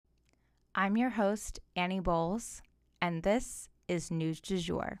I'm your host, Annie Bowles, and this is News du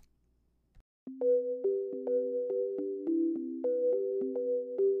Jour.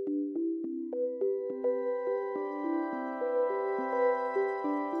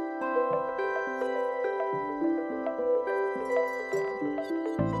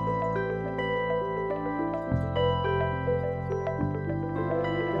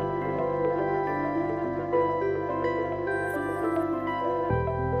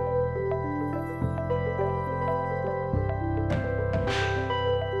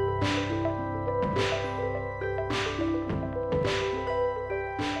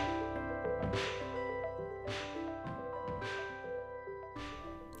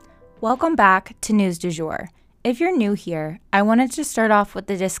 Welcome back to News du Jour. If you're new here, I wanted to start off with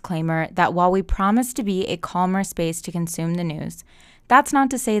the disclaimer that while we promise to be a calmer space to consume the news, that's not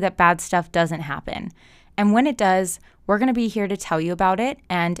to say that bad stuff doesn't happen. And when it does, we're going to be here to tell you about it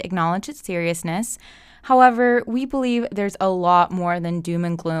and acknowledge its seriousness. However, we believe there's a lot more than doom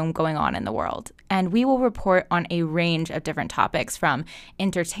and gloom going on in the world, and we will report on a range of different topics from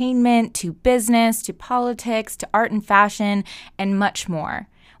entertainment to business to politics to art and fashion and much more.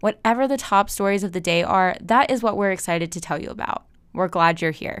 Whatever the top stories of the day are, that is what we're excited to tell you about. We're glad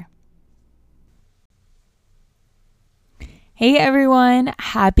you're here. Hey everyone,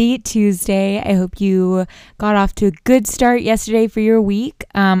 happy Tuesday. I hope you got off to a good start yesterday for your week.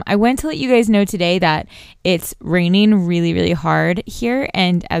 I went to let you guys know today that it's raining really, really hard here.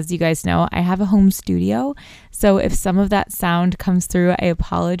 And as you guys know, I have a home studio. So if some of that sound comes through, I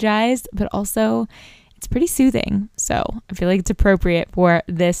apologize, but also it's pretty soothing. So I feel like it's appropriate for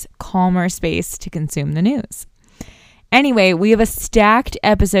this calmer space to consume the news. Anyway, we have a stacked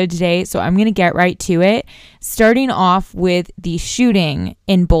episode today, so I'm going to get right to it, starting off with the shooting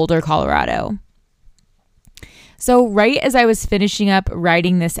in Boulder, Colorado. So right as I was finishing up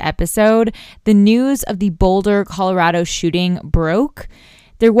writing this episode, the news of the Boulder, Colorado shooting broke.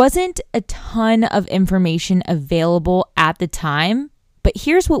 There wasn't a ton of information available at the time, but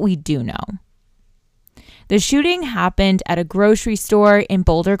here's what we do know. The shooting happened at a grocery store in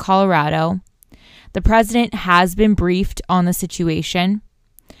Boulder, Colorado. The president has been briefed on the situation.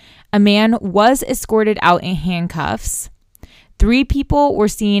 A man was escorted out in handcuffs. 3 people were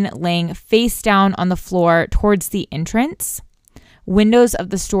seen laying face down on the floor towards the entrance. Windows of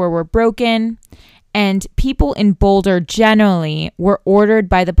the store were broken, and people in Boulder generally were ordered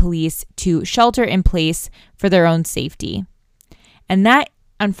by the police to shelter in place for their own safety. And that,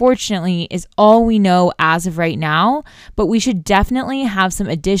 unfortunately, is all we know as of right now, but we should definitely have some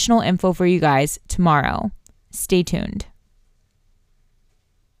additional info for you guys tomorrow. Stay tuned.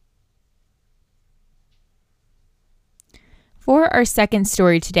 For our second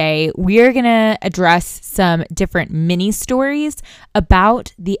story today, we are going to address some different mini stories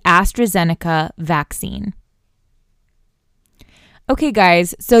about the AstraZeneca vaccine. Okay,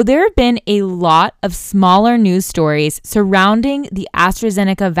 guys, so there have been a lot of smaller news stories surrounding the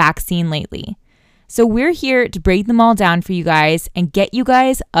AstraZeneca vaccine lately. So we're here to break them all down for you guys and get you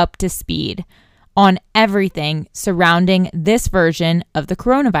guys up to speed on everything surrounding this version of the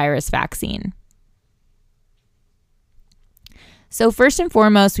coronavirus vaccine. So first and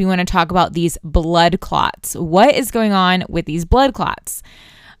foremost, we want to talk about these blood clots. What is going on with these blood clots?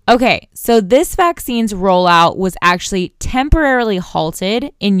 Okay, so this vaccine's rollout was actually temporarily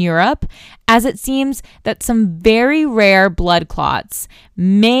halted in Europe, as it seems that some very rare blood clots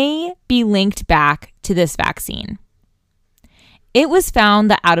may be linked back to this vaccine. It was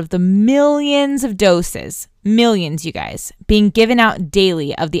found that out of the millions of doses, millions, you guys, being given out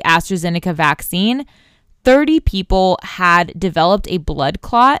daily of the AstraZeneca vaccine, 30 people had developed a blood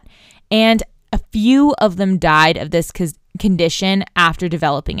clot, and a few of them died of this condition after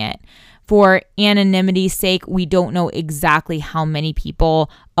developing it. For anonymity's sake, we don't know exactly how many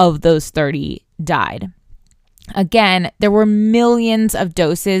people of those 30 died. Again, there were millions of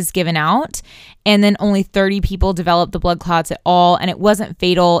doses given out, and then only 30 people developed the blood clots at all, and it was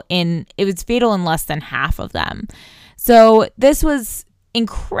fatal in less than half of them. So this was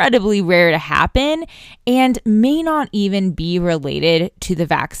incredibly rare to happen and may not even be related to the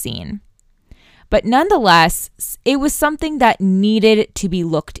vaccine. But nonetheless, it was something that needed to be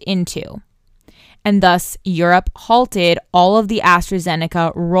looked into. And thus, Europe halted all of the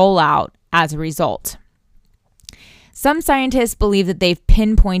AstraZeneca rollout as a result. Some scientists believe that they've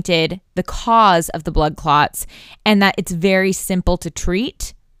pinpointed the cause of the blood clots and that it's very simple to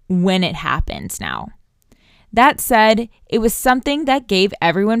treat when it happens now. That said, it was something that gave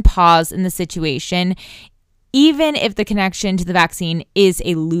everyone pause in the situation, even if the connection to the vaccine is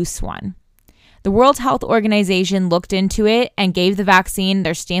a loose one. The World Health Organization looked into it and gave the vaccine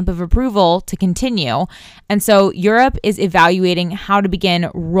their stamp of approval to continue. And so Europe is evaluating how to begin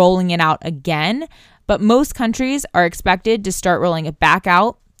rolling it out again, but most countries are expected to start rolling it back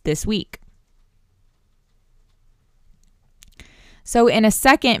out this week. So in a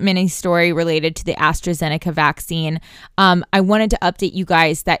second mini story related to the AstraZeneca vaccine, I wanted to update you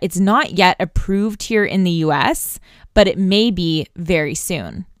guys that it's not yet approved here in the US, but it may be very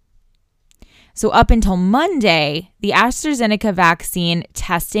soon. So up until Monday, the AstraZeneca vaccine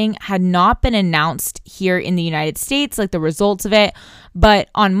testing had not been announced here in the United States, like the results of it. But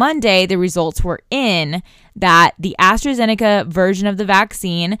on Monday, the results were in that the AstraZeneca version of the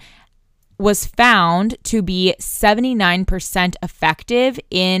vaccine was found to be 79% effective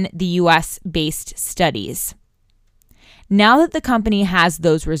in the US-based studies. Now that the company has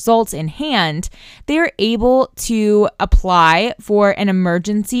those results in hand, they are able to apply for an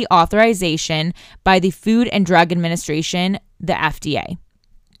emergency authorization by the Food and Drug Administration, the FDA.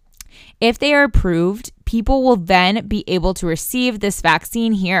 If they are approved, people will then be able to receive this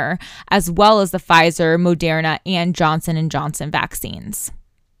vaccine here, as well as the Pfizer, Moderna, and Johnson & Johnson vaccines.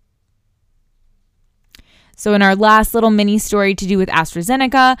 So in our last little mini story to do with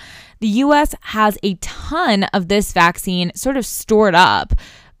AstraZeneca, the US has a ton of this vaccine sort of stored up,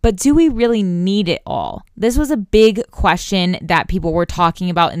 but do we really need it all? This was a big question that people were talking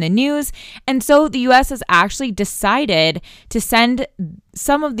about in the news. And so the US has actually decided to send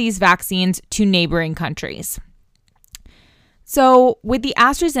some of these vaccines to neighboring countries. So with the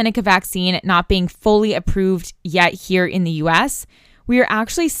AstraZeneca vaccine not being fully approved yet here in the US, we are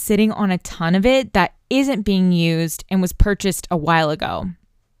actually sitting on a ton of it that isn't being used and was purchased a while ago.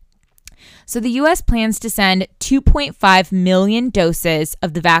 So the US plans to send 2.5 million doses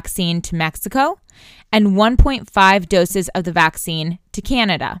of the vaccine to Mexico and 1.5 doses of the vaccine to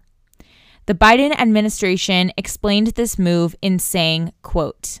Canada. The Biden administration explained this move in saying,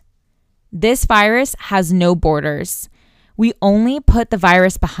 quote, "This virus has no borders. We only put the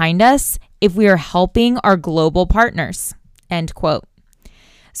virus behind us if we are helping our global partners," end quote.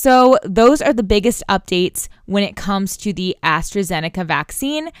 So those are the biggest updates when it comes to the AstraZeneca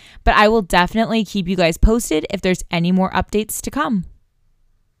vaccine, but I will definitely keep you guys posted if there's any more updates to come.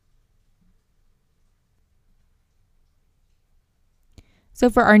 So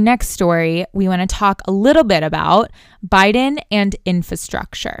for our next story, we want to talk a little bit about Biden and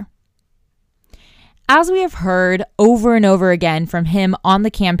infrastructure. As we have heard over and over again from him on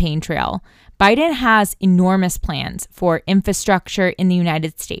the campaign trail, Biden has enormous plans for infrastructure in the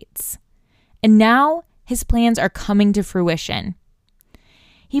United States. And now his plans are coming to fruition.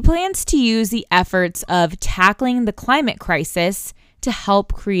 He plans to use the efforts of tackling the climate crisis to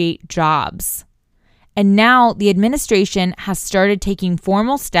help create jobs. And now the administration has started taking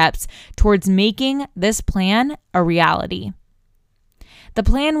formal steps towards making this plan a reality. The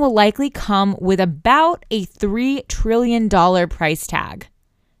plan will likely come with about a $3 trillion price tag.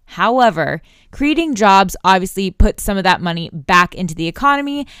 However, creating jobs obviously puts some of that money back into the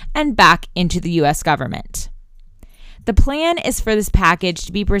economy and back into the US government. The plan is for this package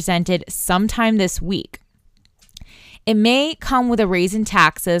to be presented sometime this week. It may come with a raise in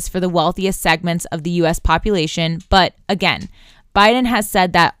taxes for the wealthiest segments of the US population, but again, Biden has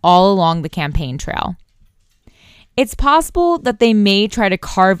said that all along the campaign trail. It's possible that they may try to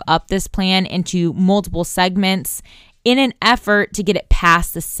carve up this plan into multiple segments in an effort to get it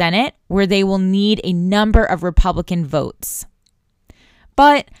past the Senate, where they will need a number of Republican votes.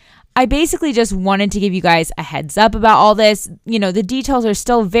 But I basically just wanted to give you guys a heads up about all this. You know, the details are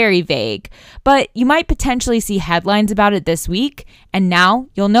still very vague, but you might potentially see headlines about it this week, and now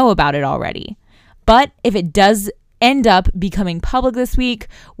you'll know about it already. But if it does end up becoming public this week,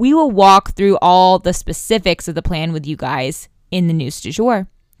 we will walk through all the specifics of the plan with you guys in the news du jour.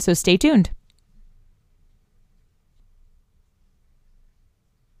 So stay tuned.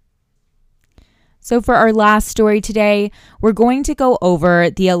 So for our last story today, we're going to go over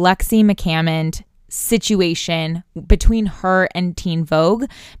the Alexei McCammond situation between her and Teen Vogue,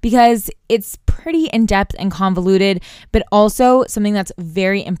 because it's pretty in-depth and convoluted, but also something that's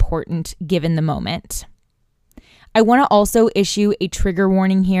very important given the moment. I want to also issue a trigger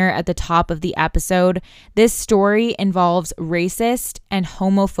warning here at the top of the episode. This story involves racist and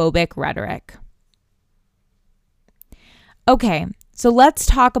homophobic rhetoric. Okay, so let's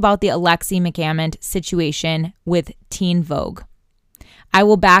talk about the Alexei McCammond situation with Teen Vogue. I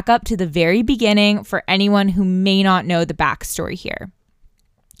will back up to the very beginning for anyone who may not know the backstory here.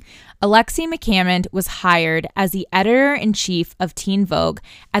 Alexei McCammond was hired as the editor-in-chief of Teen Vogue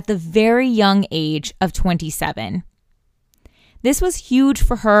at the very young age of 27. This was huge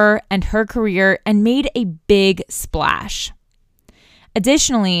for her and her career and made a big splash.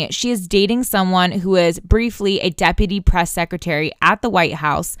 Additionally, she is dating someone who is briefly a deputy press secretary at the White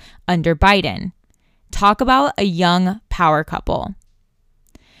House under Biden. Talk about a young power couple.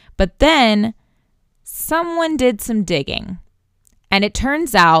 But then someone did some digging. And it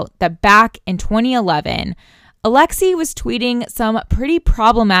turns out that back in 2011, Alexei was tweeting some pretty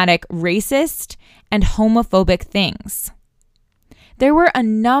problematic racist and homophobic things. There were a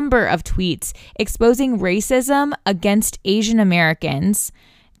number of tweets exposing racism against Asian Americans,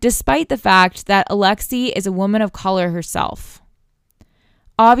 despite the fact that Alexei is a woman of color herself.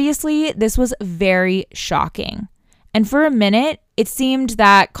 Obviously, this was very shocking. And for a minute, it seemed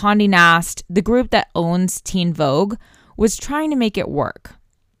that Condé Nast, the group that owns Teen Vogue, was trying to make it work.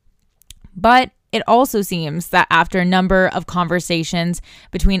 But it also seems that after a number of conversations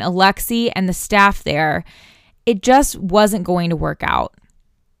between Alexei and the staff there, it just wasn't going to work out.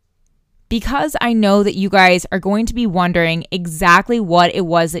 Because I know that you guys are going to be wondering exactly what it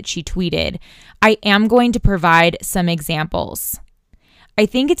was that she tweeted, I am going to provide some examples. I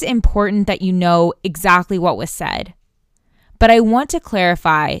think it's important that you know exactly what was said. But I want to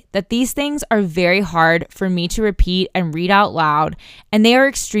clarify that these things are very hard for me to repeat and read out loud, and they are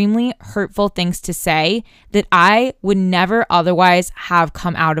extremely hurtful things to say that I would never otherwise have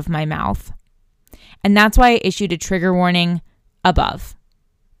come out of my mouth. And that's why I issued a trigger warning above.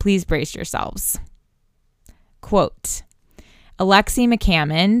 Please brace yourselves. Quote, Alexei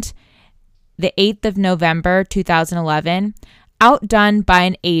McCammond, the 8th of November, 2011, outdone by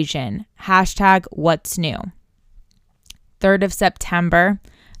an Asian, hashtag what's new. 3rd of September,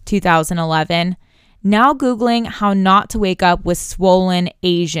 2011, now Googling how not to wake up with swollen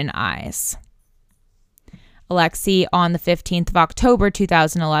Asian eyes. Alexei on the 15th of October,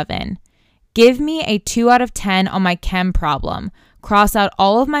 2011, give me a 2 out of 10 on my chem problem, cross out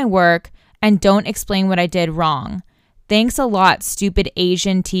all of my work, and don't explain what I did wrong. Thanks a lot, stupid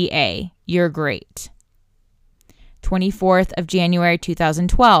Asian TA. You're great. 24th of January,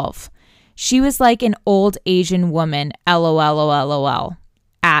 2012. She was like an old Asian woman, LOL,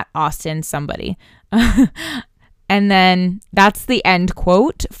 at Austin somebody. And then that's the end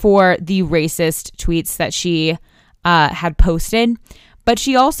quote for the racist tweets that she had posted. But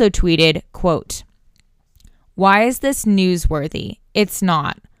she also tweeted, quote, why is this newsworthy? It's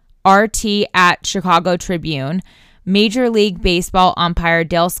not. RT at Chicago Tribune. Major League Baseball umpire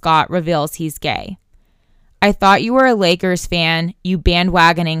Dale Scott reveals he's gay. I thought you were a Lakers fan, you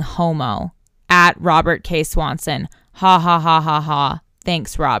bandwagoning homo. At Robert K. Swanson. Ha ha ha ha ha.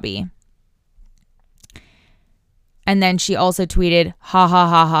 Thanks, Robbie. And then she also tweeted, ha ha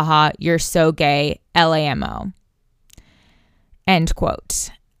ha ha ha, you're so gay, LAMO. End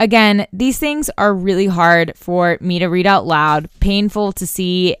quote. Again, these things are really hard for me to read out loud, painful to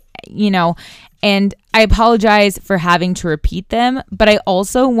see, and I apologize for having to repeat them, but I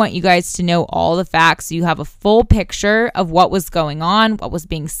also want you guys to know all the facts so you have a full picture of what was going on, what was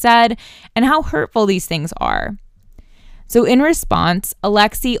being said, and how hurtful these things are. So in response,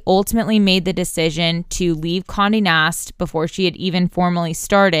 Alexei ultimately made the decision to leave Condé Nast before she had even formally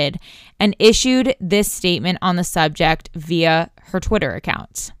started and issued this statement on the subject via her Twitter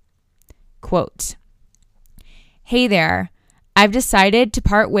account. Quote, hey there, I've decided to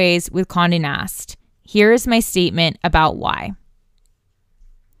part ways with Condé Nast. Here is my statement about why.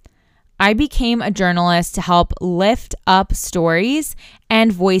 I became a journalist to help lift up stories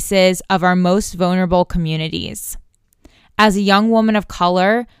and voices of our most vulnerable communities. As a young woman of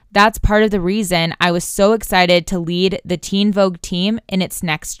color, that's part of the reason I was so excited to lead the Teen Vogue team in its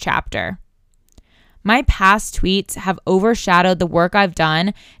next chapter. My past tweets have overshadowed the work I've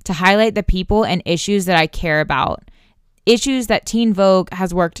done to highlight the people and issues that I care about, issues that Teen Vogue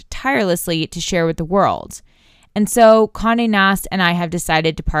has worked tirelessly to share with the world. And so Condé Nast and I have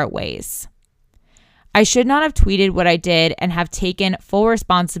decided to part ways. I should not have tweeted what I did and have taken full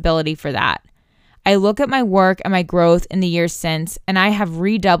responsibility for that. I look at my work and my growth in the years since, and I have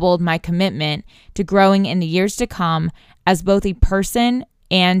redoubled my commitment to growing in the years to come as both a person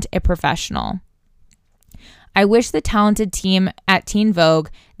and a professional. I wish the talented team at Teen Vogue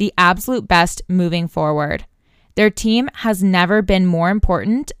the absolute best moving forward. Their team has never been more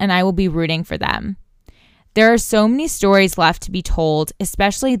important, and I will be rooting for them. There are so many stories left to be told,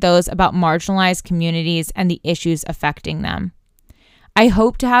 especially those about marginalized communities and the issues affecting them. I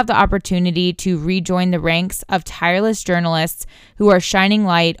hope to have the opportunity to rejoin the ranks of tireless journalists who are shining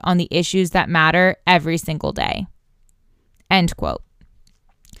light on the issues that matter every single day. End quote.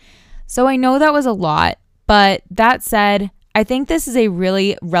 So I know that was a lot, but that said, I think this is a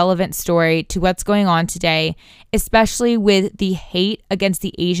really relevant story to what's going on today, especially with the hate against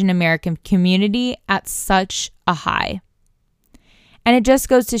the Asian American community at such a high. And it just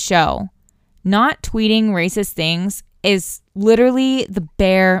goes to show, not tweeting racist things is literally the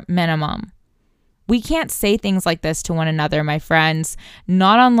bare minimum. We can't say things like this to one another, my friends.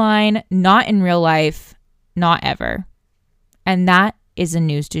 Not online, not in real life, not ever. And that is the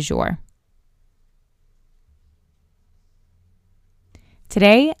news du jour.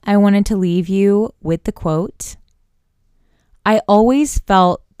 Today, I wanted to leave you with the quote, "I always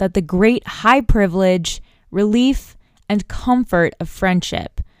felt that the great high privilege, relief, and comfort of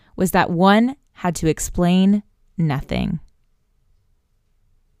friendship was that one had to explain nothing."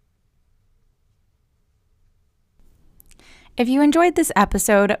 If you enjoyed this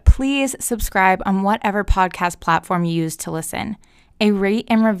episode, please subscribe on whatever podcast platform you use to listen. A rate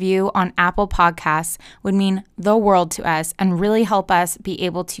and review on Apple Podcasts would mean the world to us and really help us be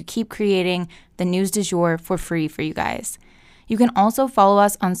able to keep creating the news du jour for free for you guys. You can also follow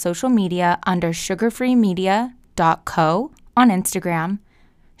us on social media under sugarfreemedia.co on Instagram,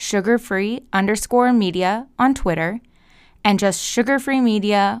 sugarfree_media on Twitter, and just Sugarfree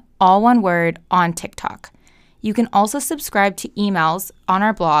Media, all one word, on TikTok. You can also subscribe to emails on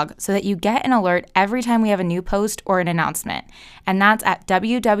our blog so that you get an alert every time we have a new post or an announcement. And that's at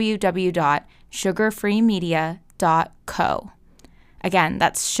www.sugarfreemedia.co. Again,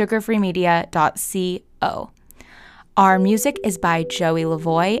 that's sugarfreemedia.co. Our music is by Joey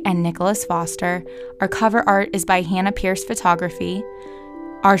Lavoie and Nicholas Foster. Our cover art is by Hannah Pierce Photography.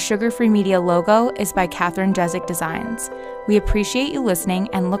 Our Sugar Free Media logo is by Catherine Jezik Designs. We appreciate you listening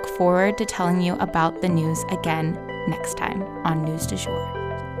and look forward to telling you about the news again next time on News du Jour.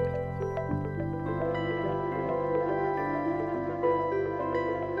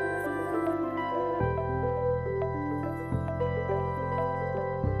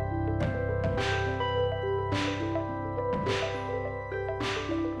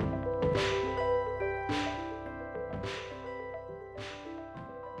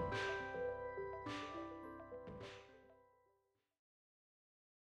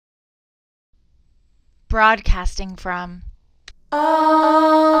 Broadcasting from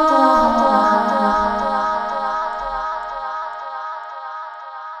Oklahoma.